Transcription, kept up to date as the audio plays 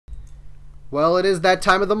Well, it is that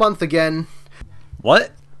time of the month again.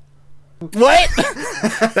 What? What?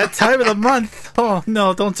 That time of the month. Oh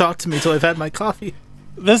no! Don't talk to me till I've had my coffee.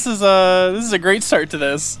 This is a great start to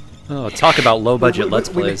this. Oh, talk about low budget Let's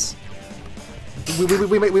Plays.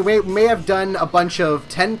 We may have done a bunch of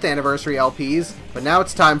 10th anniversary LPs, but now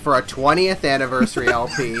it's time for a 20th anniversary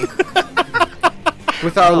LP.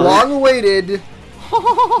 With our long-awaited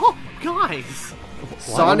guys,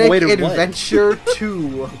 Sonic Adventure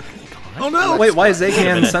 2. Oh no! Wait, why is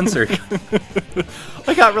Eggman censored?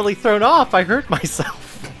 I got really thrown off. I hurt myself.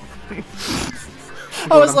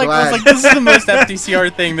 I was like, this is the most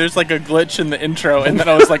FTCR thing. There's like a glitch in the intro, and then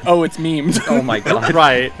I was like, oh, it's memed. Oh my god.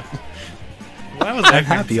 Right. Why was I'm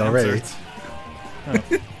happy already. Oh,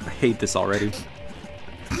 I hate this already.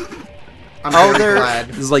 I'm very glad.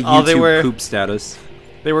 This is like YouTube poop status.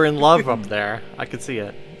 They were in love up there. I could see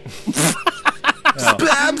it.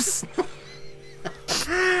 Babs!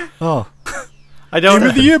 Oh. I don't Game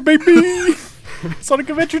of the year, baby! Sonic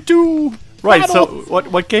Adventure 2! Right, Battle! so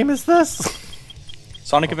what game is this?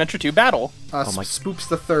 Sonic Adventure 2 Battle. Spoops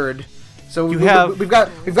the Third. So we've got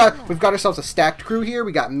ourselves a stacked crew here.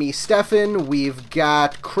 We got me, Stefan. We've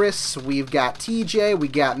got Chris. We've got TJ. We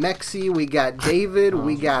got Mexi. We got David.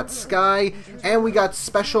 We got Sky, and we got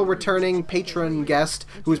special returning patron guest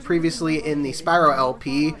who was previously in the Spyro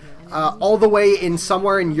LP, all the way in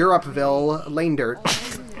somewhere in Europeville, Leendert.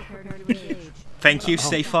 Thank you,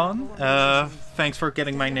 Stefan. Thanks for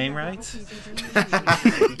getting my name right.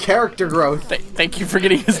 Character growth. Thank you for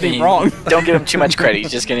getting his name wrong. Don't give him too much credit. He's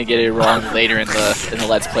just gonna get it wrong later in the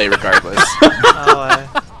Let's Play, regardless. God.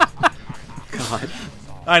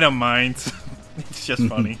 I don't mind. It's just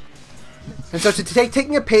funny. And so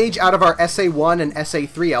taking a page out of our SA1 and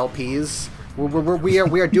SA3 LPs,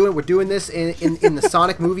 we're doing this in the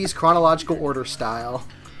Sonic movies chronological order style.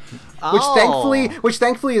 Which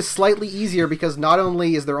thankfully is slightly easier because not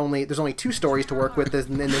only is there's only 2 stories to work with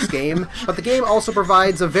in this game, but the game also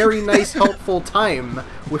provides a very nice, helpful time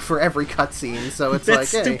for every cutscene. So it's that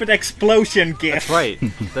stupid explosion gif. That's right.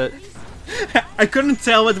 I couldn't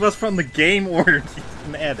tell it was from the game or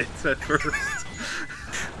an edit at first.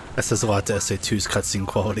 That says a lot to SA2's cutscene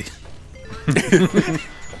quality.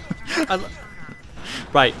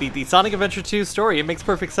 Right, the Sonic Adventure 2 story, it makes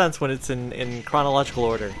perfect sense when it's in chronological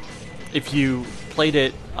order. If you played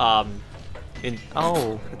it, it's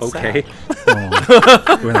okay.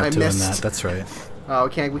 Oh, we're not doing missed. that. That's right. Oh,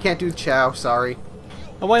 we can't do Chow. Sorry.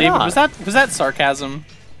 Oh, why David, not? was that sarcasm?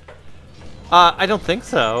 I don't think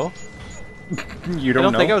so. You I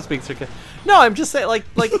don't think I was being sarcastic. No, I'm just saying, like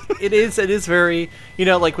it is very,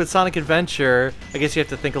 like with Sonic Adventure, I guess you have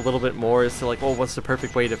to think a little bit more as to like, well, what's the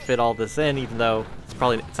perfect way to fit all this in, even though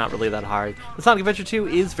it's not really that hard. But Sonic Adventure 2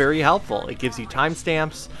 is very helpful. It gives you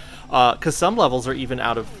timestamps, because some levels are even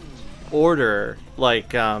out of order,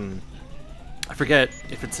 like, I forget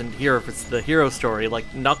if it's in here, if it's the hero story,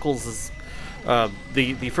 like Knuckles is,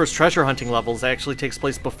 the first treasure hunting levels actually takes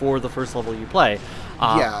place before the first level you play.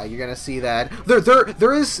 Yeah, you're gonna see that.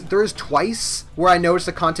 There is twice where I noticed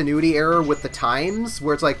a continuity error with the times,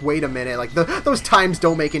 where it's like, wait a minute, like those times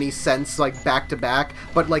don't make any sense, like back to back.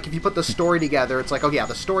 But like if you put the story together, it's like, oh yeah,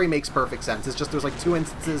 the story makes perfect sense. It's just there's like 2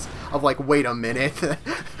 instances of like, wait a minute, that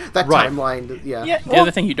timeline. Yeah. The other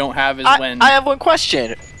thing you don't have is when I have one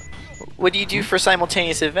question. What do you do for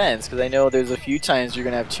simultaneous events? Because I know there's a few times you're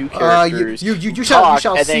gonna have 2 characters you shall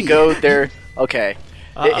and see. then go there. Okay.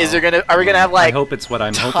 Are we gonna have like I hope it's what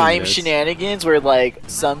I'm hoping time it is. shenanigans where like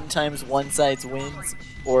sometimes one side wins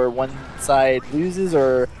or one side loses,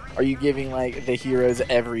 or are you giving like the heroes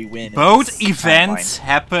every win? Both events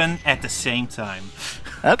happen at the same time.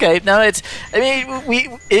 Okay, no, it's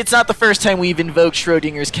not the first time we've invoked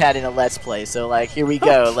Schrodinger's cat in a Let's Play, so like here we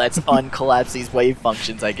go. Let's uncollapse these wave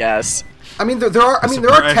functions, I guess. I mean, there are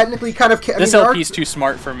technically kind of. This LP's too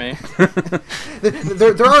smart for me.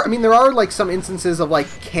 there are like some instances of like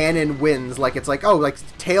canon wins. Like it's like, oh, like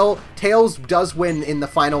Tails does win in the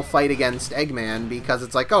final fight against Eggman because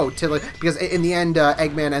it's like, because in the end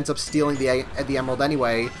Eggman ends up stealing the emerald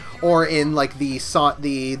anyway. Or in like the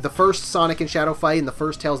first Sonic and Shadow fight and the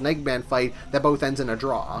first Tails and Eggman fight, that both ends in a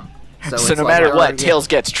draw. So no matter what, Tails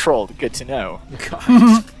gets trolled. Good to know.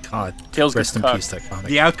 God. Tails Rest in gets peace, Tectonic.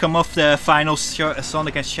 The outcome of the final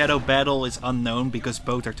Sonic and Shadow battle is unknown because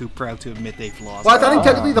both are too proud to admit they've lost. Well, I think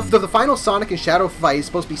technically the final Sonic and Shadow fight is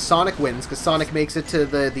supposed to be Sonic wins because Sonic makes it to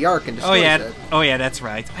the Ark and destroys it. Oh yeah, that's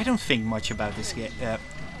right. I don't think much about this game.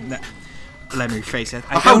 let me rephrase it.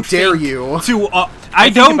 How dare you? I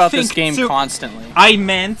think don't about think this game too, constantly. I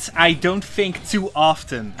meant I don't think too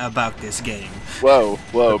often about this game. Whoa.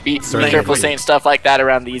 Be careful saying stuff like that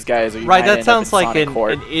around these guys. Or you Right, might that end sounds up in like Sonic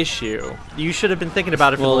Court. an issue. You should have been thinking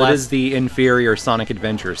about it for the Well, last... it is the inferior Sonic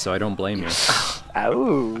Adventure, so I don't blame you.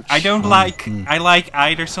 Ouch. I don't like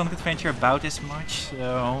either Sonic Adventure about as much,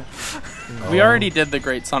 so We already did the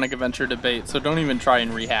Great Sonic Adventure debate, so don't even try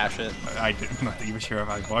and rehash it. I'm not even sure if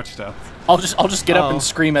I watched that. I'll just get up and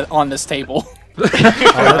scream on this table.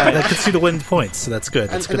 That gets you to win points, so that's good.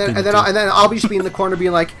 That's And good then I'll be just be in the corner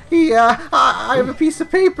being like, yeah, I have a piece of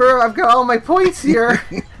paper. I've got all my points here.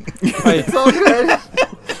 It's all good.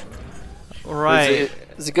 Right.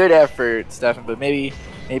 It's a good effort, Stefan, but maybe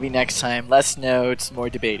next time, less notes, more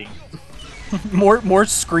debating. more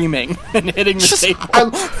screaming and hitting the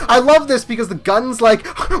table. I love this because the gun's like,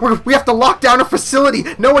 we have to lock down a facility.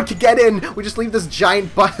 No one can get in. We just leave this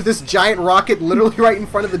giant rocket literally right in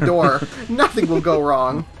front of the door. Nothing will go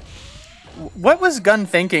wrong. What was Gunn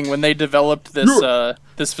thinking when they developed this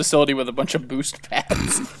this facility with a bunch of boost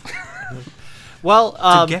pads? Well,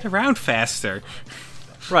 To get around faster.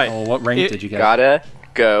 right. Oh, what rank did you get? Gotta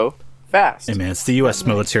go fast. Hey man, it's the U.S.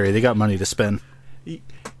 military. They got money to spend.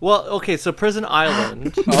 Well, okay, so Prison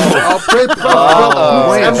Island. Wait a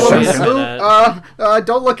minute.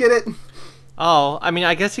 Don't look at it. Oh, I mean,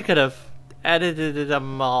 I guess you could have edited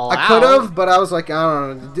them all I could have, but I was like, I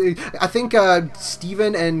don't know. I think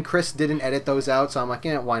Steven and Chris didn't edit those out, so I'm like,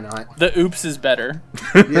 yeah, why not? The oops is better,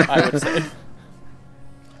 I would say.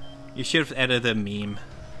 You should have edited a meme.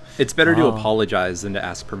 It's better to apologize than to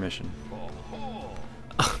ask permission.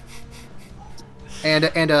 And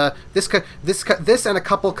this and a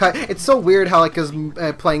couple cut. It's so weird how like cause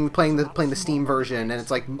playing the Steam version, and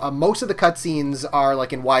it's like most of the cutscenes are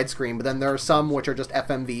like in widescreen, but then there are some which are just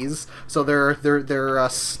FMVs, so they're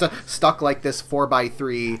stuck like this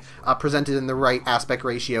 4:3, presented in the right aspect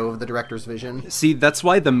ratio of the director's vision. See, that's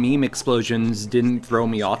why the meme explosions didn't throw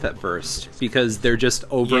me off at first, because they're just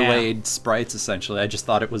overlaid sprites essentially. I just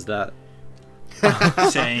thought it was that.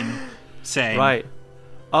 Same. Right.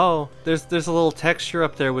 Oh, there's a little texture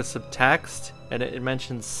up there with some text, and it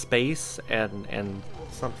mentions space and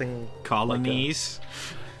something Colonies.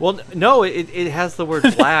 Well, no, it has the word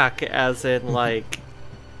black as in like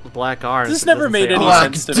black arms. This never made any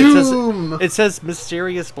Black sense to me. Doom. It says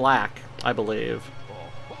mysterious black, I believe.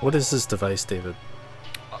 What is this device, David?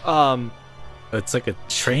 It's like a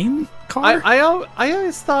train car? I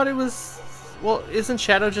always thought it was. Well, isn't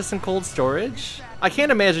Shadow just in cold storage? I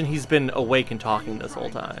can't imagine he's been awake and talking this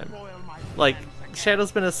whole time. Like,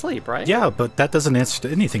 Shadow's been asleep, right? Yeah, but that doesn't answer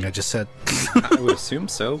to anything I just said. I would assume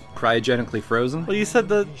so. Cryogenically frozen. Well, you said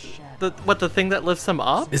the thing that lifts him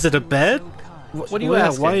up? Is it a bed? What are you yeah,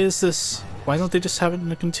 asking? why is this? Why don't they just have it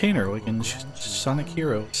in a container like in Sonic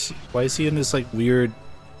Heroes? Why is he in this like weird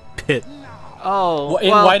pit? Oh,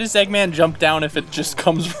 And why does Eggman jump down if it just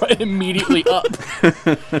comes right immediately up?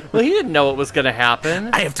 well, he didn't know what was going to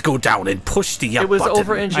happen. I have to go down and push the up It was button.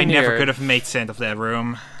 over-engineered. I never could have made sense of that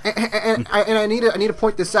room. And I need to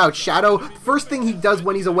point this out. Shadow, first thing he does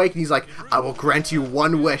when he's awake, he's like, "I will grant you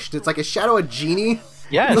one wish." It's like, is Shadow a genie?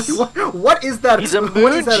 Yes. What is that? He's a what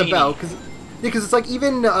moon is that genie. about? Because it's like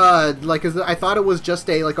even cause I thought it was just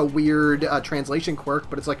a weird translation quirk,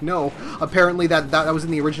 but it's like no. Apparently that was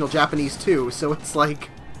in the original Japanese too. So it's like,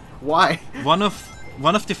 why? One of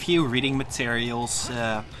the few reading materials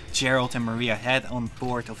Gerald and Maria had on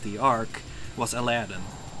board of the Ark was Aladdin.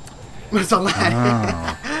 It's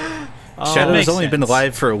Aladdin. Shadow's makes only been sense.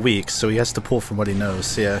 alive for a week, so he has to pull from what he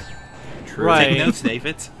knows. Yeah. Right. Take notes,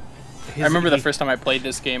 David. I remember the first time I played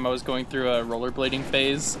this game, I was going through a rollerblading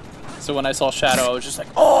phase. So when I saw Shadow, I was just like,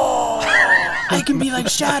 "Oh, I can be like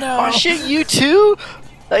Shadow!" Oh shit, you too?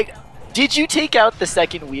 Like, did you take out the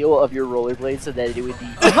second wheel of your rollerblade so that it would be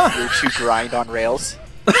easier to grind on rails?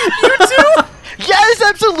 You too? Yes,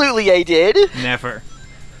 absolutely, I did. Never.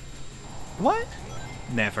 What?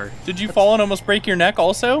 Never. Did you fall and almost break your neck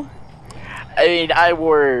also? I mean, I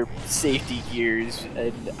wore safety gears,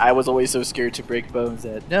 and I was always so scared to break bones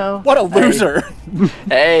that no. What a loser!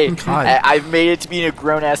 Hey, God. I've made it to being a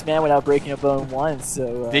grown-ass man without breaking a bone once,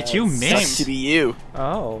 so... Did you sucks miss? to be you.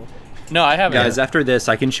 Oh. No, I haven't. Guys, after this,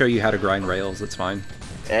 I can show you how to grind rails. It's fine.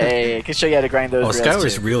 Hey, I can show you how to grind those Oh, rails,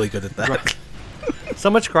 Skyler's too. really good at that. So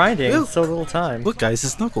much grinding, Ew. so little time. Look, guys,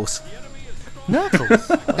 it's Knuckles. Knuckles.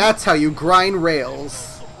 That's how you grind rails.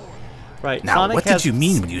 Right. Now, Sonic what has... did you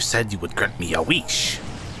mean when you said you would grant me a wish?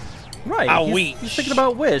 Right. A he's, wish. he's thinking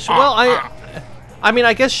about Wish. Well, I mean,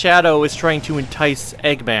 I guess Shadow is trying to entice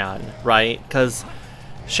Eggman, right? Because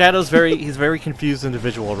Shadow's he's a very confused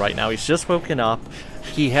individual right now. He's just woken up.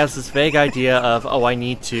 He has this vague idea of, oh, I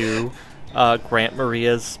need to grant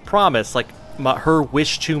Maria's promise, like her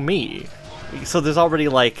wish to me. So there's already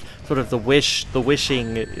like sort of the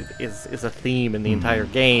wishing is a theme in the entire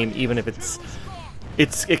game, even if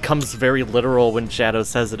it comes very literal when Shadow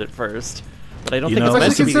says it at first. But I don't think it's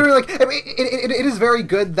meant to be. Considering, like, I mean, it is very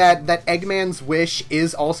good that Eggman's wish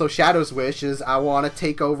is also Shadow's wish. Is I want to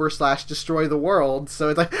take over / destroy the world. So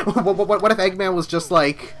it's like, what if Eggman was just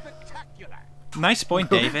like? Nice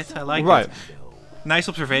point, David. I like right. it. Nice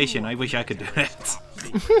observation. I wish I could do that.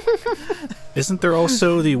 Isn't there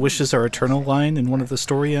also the wishes are eternal line in one of the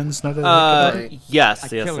story ends? Now that I think about it? Yes,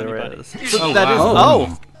 there is. So Oh, that is.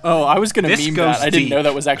 wow. Oh, I was gonna This meme goes that. I didn't deep. know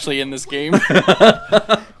that was actually in this game.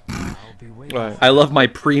 Right. I love my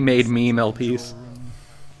pre-made meme LPs.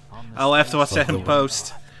 I'll have to watch that in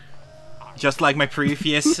post. Just like my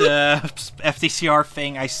previous FTCR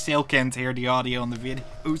thing, I still can't hear the audio on the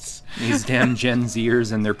videos. These damn Gen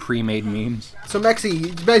Zers and their pre-made memes. So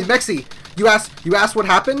Mexi, you asked what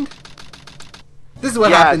happened. This is what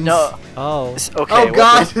Yeah, happens. no. Oh. Okay. Oh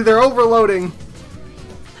God, they're overloading.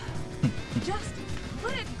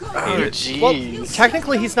 Oh, jeez. Well,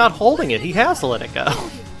 technically he's not holding it. He has to let it go.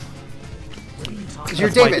 You're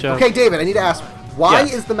That's my David. joke. Okay, David. I need to ask. Why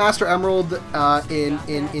Yes. is the Master Emerald in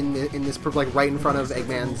this like right in front of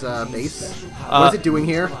Eggman's base? What is it doing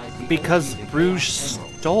here? Because Rouge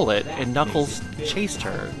stole it and Knuckles chased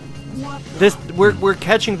her. We're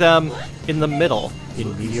catching them in the middle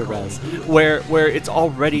in media res, where it's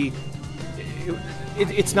already.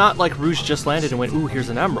 It's not like Rouge just landed and went, ooh, here's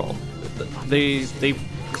an emerald. They've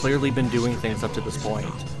clearly been doing things up to this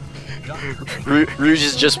point. Rouge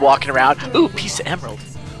is just walking around. Ooh, piece of emerald.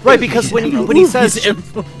 Right, because when he says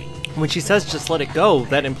when she says just let it go,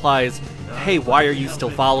 that implies, hey, why are you still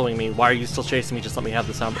following me? Why are you still chasing me? Just let me have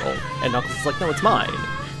this emerald. And Knuckles is like, no, it's mine.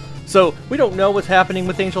 So we don't know what's happening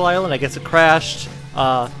with Angel Island. I guess it crashed.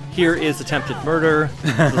 Here is attempted murder.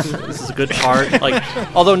 This is a good part. Like,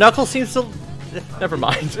 although Knuckles seems to. Never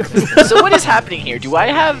mind. So what is happening here? Do I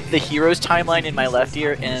have the hero's timeline in my left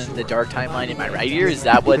ear and the dark timeline in my right ear? Is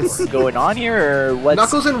that what's going on here, or what's...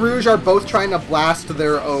 Knuckles and Rouge are both trying to blast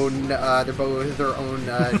their own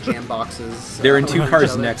jam boxes. They're in two each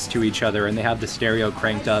cars other. next to each other, and they have the stereo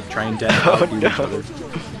cranked up, trying to outdo each other.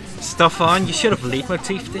 Stefan, you should have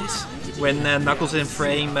leitmotif this. When Knuckles in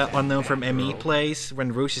frame, Unknown from ME plays.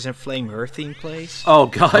 When Rouge is in flame, her theme plays. Oh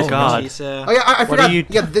god. Oh, God. She's, Oh yeah, I forgot. are you-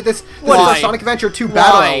 Yeah, this is Why? a Sonic Adventure 2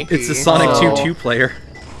 battle. Why? LP. It's a Sonic Oh. 2 2-player.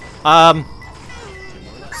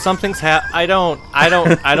 Something's I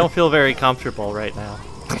don't feel very comfortable right now.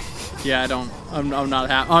 Yeah,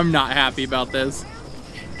 I'm not happy about this.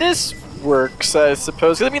 This works, I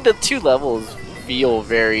suppose. 'Cause, I mean, the two levels feel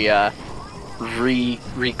very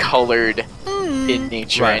recolored in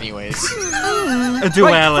nature, Right. anyways. a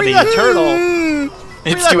duality. Free that turtle.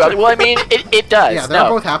 It's duality. Well, I mean, it does. Yeah, they're no.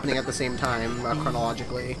 both happening at the same time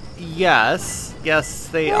chronologically. Yes,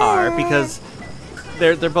 they are, because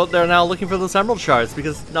they're now looking for those emerald shards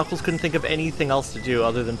because Knuckles couldn't think of anything else to do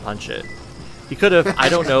other than punch it. He could have, I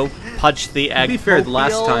don't know, punched the egg. To be fair, the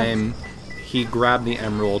last time he grabbed the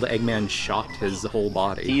emerald, Eggman shocked his whole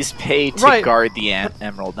body. He's paid to Right. guard the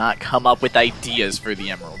emerald, not come up with ideas for the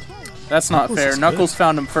emerald. That's not fair. is Knuckles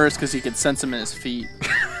found him first because he could sense him in his feet.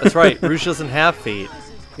 That's right. Rouge doesn't have feet.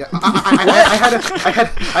 Yeah, I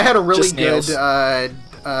had a really Just good nails. I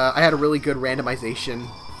had a really good randomization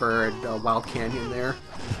for Wild Canyon there.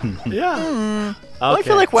 Yeah. Well, I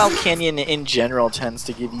feel like Wild Canyon in general tends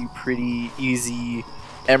to give you pretty easy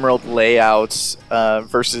emerald layouts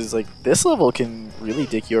versus like this level can really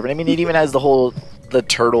dick you over. I mean, it even has the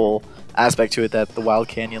turtle aspect to it that the Wild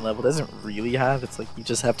Canyon level doesn't really have. It's like you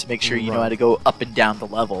just have to make sure you know how to go up and down the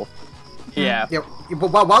level. Yeah. Yeah,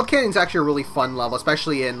 but Wild Canyon's actually a really fun level,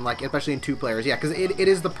 especially in 2 players. Yeah, because it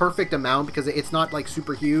is the perfect amount because it's not like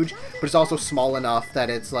super huge, but it's also small enough that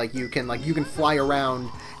it's like you can fly around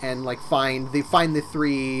and like find the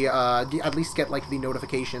 3 at least get like the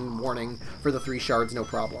notification warning for the 3 shards, no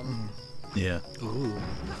problem. Yeah.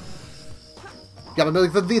 Yeah, but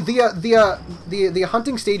like the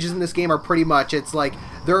hunting stages in this game are pretty much, it's like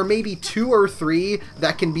there are maybe 2 or 3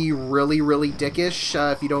 that can be really dickish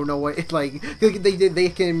if you don't know what like they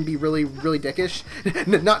can be really dickish.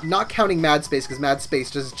 Not counting Mad Space, because Mad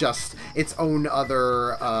Space is just its own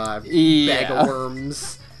other bag of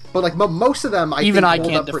worms. But like most of them, I Even think I hold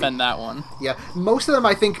can't up pretty- defend that one. Yeah, most of them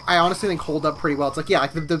I honestly think hold up pretty well. It's like, yeah,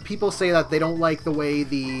 like the people say that they don't like the way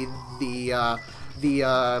the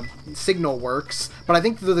the signal works. But I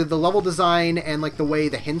think the level design and like the way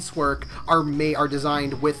the hints work are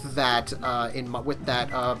designed with that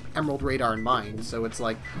Emerald radar in mind. So it's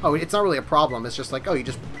like, oh, it's not really a problem. It's just like, oh, you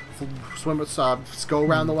just swim with go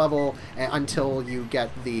around the level until you get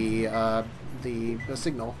the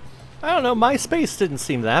signal. I don't know. My space didn't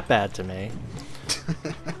seem that bad to me.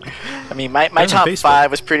 I mean, my top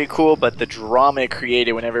 5 was pretty cool, but the drama it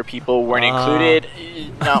created whenever people weren't included,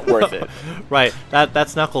 not worth it. Right,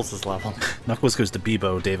 that's Knuckles' level. Knuckles goes to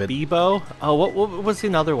Bebo, David. Bebo? Oh, what was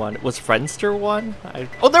another one? Was Friendster one?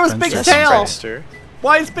 Oh, there was Big's Friendster. tail! Friendster.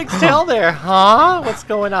 Why is Big's tail there? Huh? What's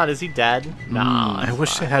going on? Is he dead? Nah. I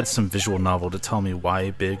wish I had some visual novel to tell me why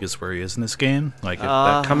Big is where he is in this game. Like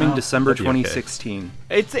Coming December that'd be okay. 2016.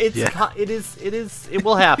 It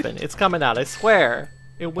will happen. It's coming out. I swear,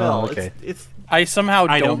 it will. Oh, okay. I somehow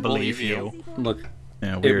don't believe believe you. Look,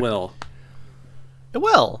 Yeah, it weird. will. It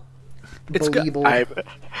will. It's Believable.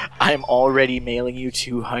 I'm already mailing you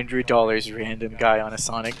 $200, random guy on a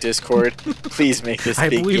Sonic Discord. Please make this I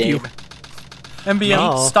big believe game. you. MBM,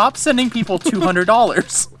 No. stop sending people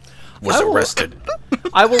 $200. Was arrested.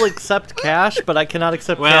 I will accept cash, but I cannot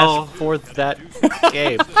accept Well- cash for that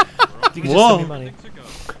game. You can just Whoa. send me money.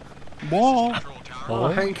 Whoa. Oh,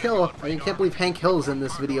 Hank Hill. I can't believe Hank Hill's in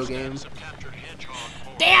this video game.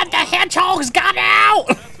 Dad, the hedgehog's got out!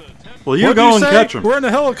 Well, you go and catch him. We're in a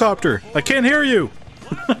helicopter. I can't hear you.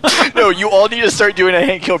 No, you all need to start doing a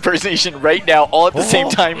Hank Hill impersonation right now, all at the same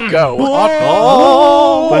time. Go.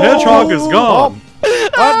 Oh, the hedgehog is gone.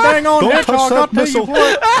 Dang on, Don't hedgehog, touch I'll that tell you missile.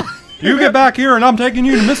 what. You get back here, and I'm taking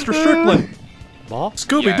you to Mr. Strickland.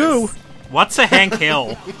 Scooby-Doo. What's a Hank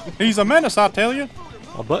Hill? He's a menace, I tell you.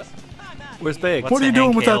 Oh, but where's Big? What's What are you a doing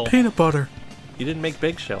Hank with Hill? that peanut butter? You didn't make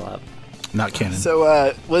Big show up. Not canon.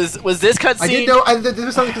 So, was this cutscene? I did know. There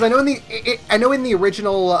was something because I know in the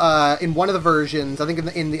original, in one of the versions, I think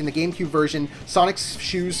in the GameCube version, Sonic's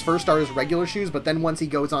shoes first are his regular shoes, but then once he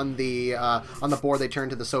goes on the board, they turn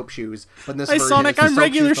to the soap shoes. But in this Hey, version, Sonic, it's the I'm soap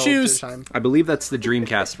regular shoes the whole shoes. time. I believe that's the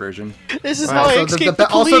Dreamcast version. This is Right, how I so escaped the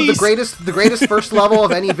also the police. greatest first level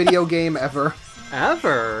of any video game ever.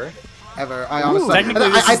 Ever? I honestly, Technically,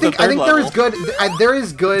 this I is the think third there is level. good. There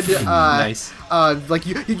is good. Nice. Like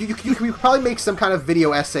you could probably make some kind of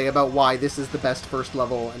video essay about why this is the best first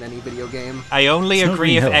level in any video game. I only It's no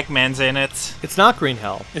agree if Green Hill. Eggman's in it. It's not Green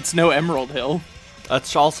Hill. It's no Emerald Hill.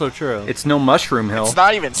 That's also true. It's no Mushroom Hill. It's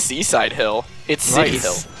not even Seaside Hill. It's City Right.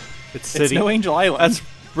 Hill. It's City. It's no Angel Island. That's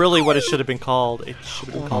really what it should have been called. It should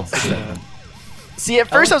have been called City. See, at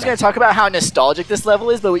first I was going to talk about how nostalgic this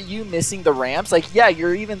level is, but with you missing the ramps, like, yeah,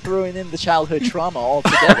 you're even throwing in the childhood trauma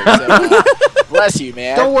altogether. So, bless you,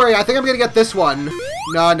 man. Don't worry, I think I'm gonna get this one.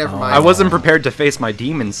 No, never mind. I wasn't prepared to face my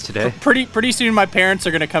demons today. Pretty soon my parents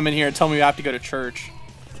are gonna come in here and tell me I have to go to church.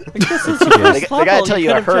 They gotta tell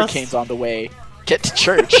you a hurricane's on the way. Get to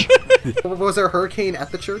church. Was there a hurricane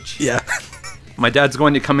at the church? Yeah. My dad's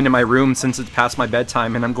going to come into my room since it's past my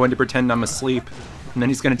bedtime, and I'm going to pretend I'm asleep. And then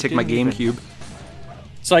he's going to take my GameCube.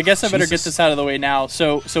 So I guess I better get Jesus. this out of the way now.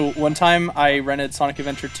 So one time I rented Sonic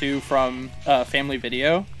Adventure 2 from Family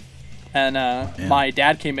Video, and my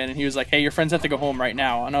dad came in and he was like, "Hey, your friends have to go home right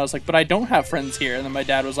now." And I was like, "But I don't have friends here." And then my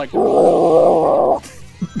dad was like,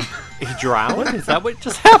 He drowned? Is that what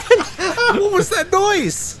just happened? What was that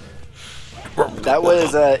noise? That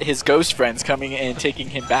was his ghost friends coming and taking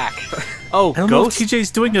him back. Oh, I don't know if Ghost?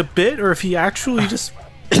 TJ's doing a bit or if he actually just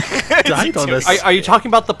died on this. Are you talking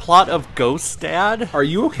about the plot of Ghost, Dad? Are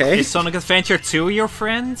you okay? Is Sonic Adventure 2 your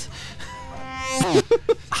friend?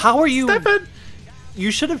 How are you? Stefan! You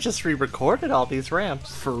should have just re-recorded all these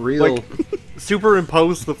ramps. For real. Like,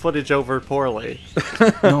 superimpose the footage over poorly.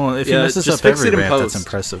 No, if he Yeah, messes just up fix every it in ramp, that's post.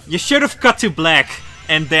 impressive. You should have cut to black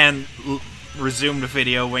and then resume the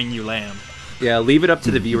video when you land. Yeah, leave it up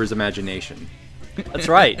to the viewer's imagination. That's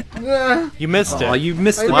right. Yeah. You missed Oh, it. you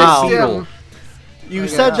missed the Wow. big deal. You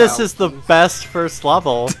said this is the best first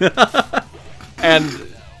level. And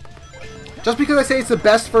Just because I say it's the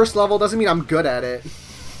best first level doesn't mean I'm good at it.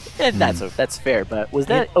 And that's fair, but was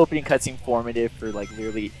that opening cutscene formative for like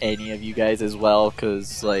literally any of you guys as well?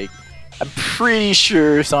 Because like, I'm pretty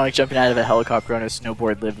sure Sonic jumping out of a helicopter on a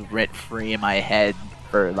snowboard lived rent free in my head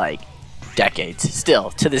for like decades.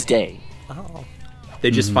 Still to this day. oh,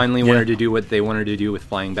 They just finally yeah. wanted to do what they wanted to do with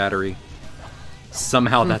Flying Battery.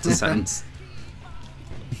 Somehow that's a sentence.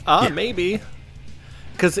 maybe.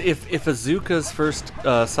 Because if Azuka's first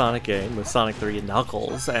Sonic game was Sonic 3 and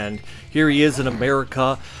Knuckles, and here he is in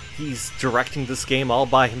America, he's directing this game all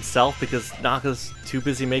by himself because Naka's too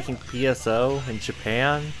busy making PSO in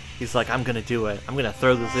Japan. He's like, I'm gonna do it. I'm gonna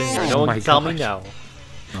throw this in here. No one my can tell me gosh.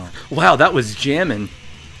 no. Wow, that was jamming.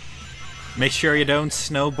 Make sure you don't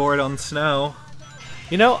snowboard on snow.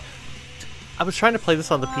 You know, I was trying to play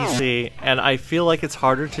this on the PC, and I feel like it's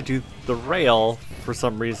harder to do the rail for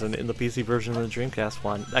some reason in the PC version than the Dreamcast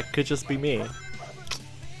one. That could just be me.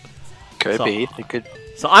 Could be. It could.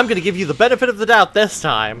 So I'm going to give you the benefit of the doubt this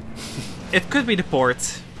time. It could be the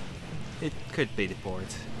port. It could be the port.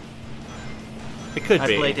 It could I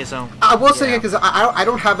be. played this on. I will say, because I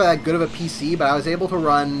don't have a good of a PC, but I was able to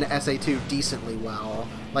run SA2 decently well.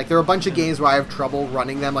 Like, there are a bunch of games where I have trouble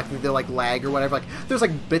running them, like, they're like lag or whatever. Like, there's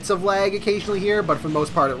like bits of lag occasionally here, but for the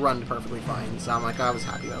most part it runs perfectly fine. So I'm like, I was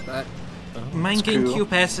happy about that. My GameCube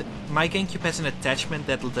has an attachment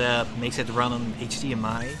that makes it run on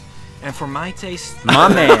HDMI, and for my taste, My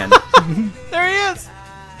man. There he is!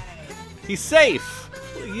 He's safe!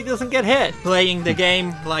 He doesn't get hit. playing the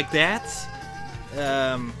game like that,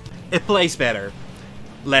 it plays better,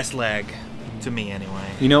 less lag, to me anyway.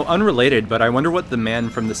 You know, unrelated, but I wonder what the man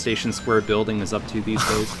from the Station Square building is up to these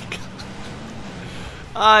days.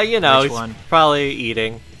 You know, Which he's one? probably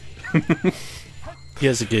eating. He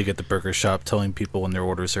has a gig at the burger shop telling people when their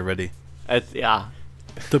orders are ready. Yeah.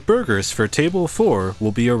 The burgers for table 4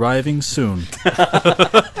 will be arriving soon.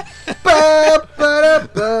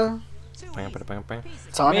 Ba-ba-da-ba.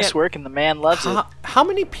 It's honest work, and the man loves it. How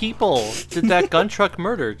many people did that gun truck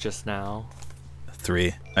murder just now?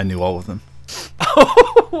 3. I knew all of them.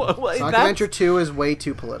 Sonic Adventure 2 is way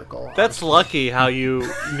too political. That's lucky how you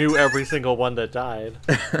knew every single one that died.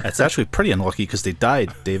 That's actually pretty unlucky because they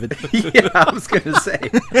died, David. Yeah, I was gonna say.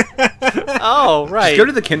 Oh, right. Just go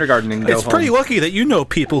to the kindergarten and go It's home. pretty lucky that you know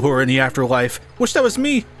people who are in the afterlife. Wish that was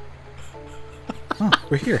me. Oh,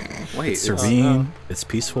 we're here. Wait, It's serene. It's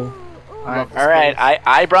peaceful. Alright,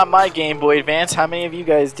 I brought my Game Boy Advance. How many of you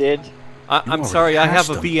guys did? I'm Oh, sorry, I have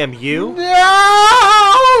a hashed BMU.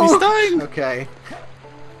 No! He's dying. Okay.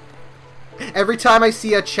 Every time I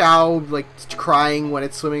see a Chow like crying when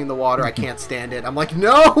it's swimming in the water, I can't stand it. I'm like,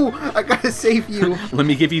 no! I gotta save you. Let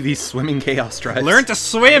me give you these swimming chaos drives. Learn to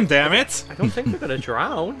swim, damn it! I don't think they're gonna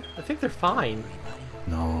drown. I think they're fine.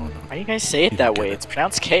 No. Why do you guys say it that way? It's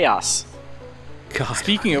pronounced chaos. God.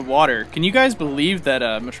 Speaking of water, can you guys believe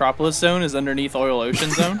that Metropolis Zone is underneath Oil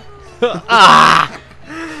Ocean Zone?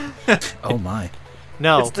 Oh my.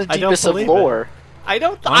 No, It's the I don't deepest of believe lore. it. I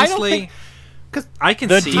don't Honestly, think. I can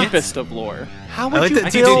The see deepest of lore. How I would like you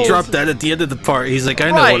that build? he dropped that at the end of the part. He's like, I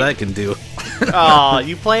know Right. what I can do. Aw,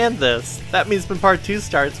 you planned this. That means when part 2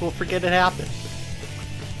 starts, we'll forget it happened.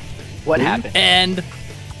 What happened? And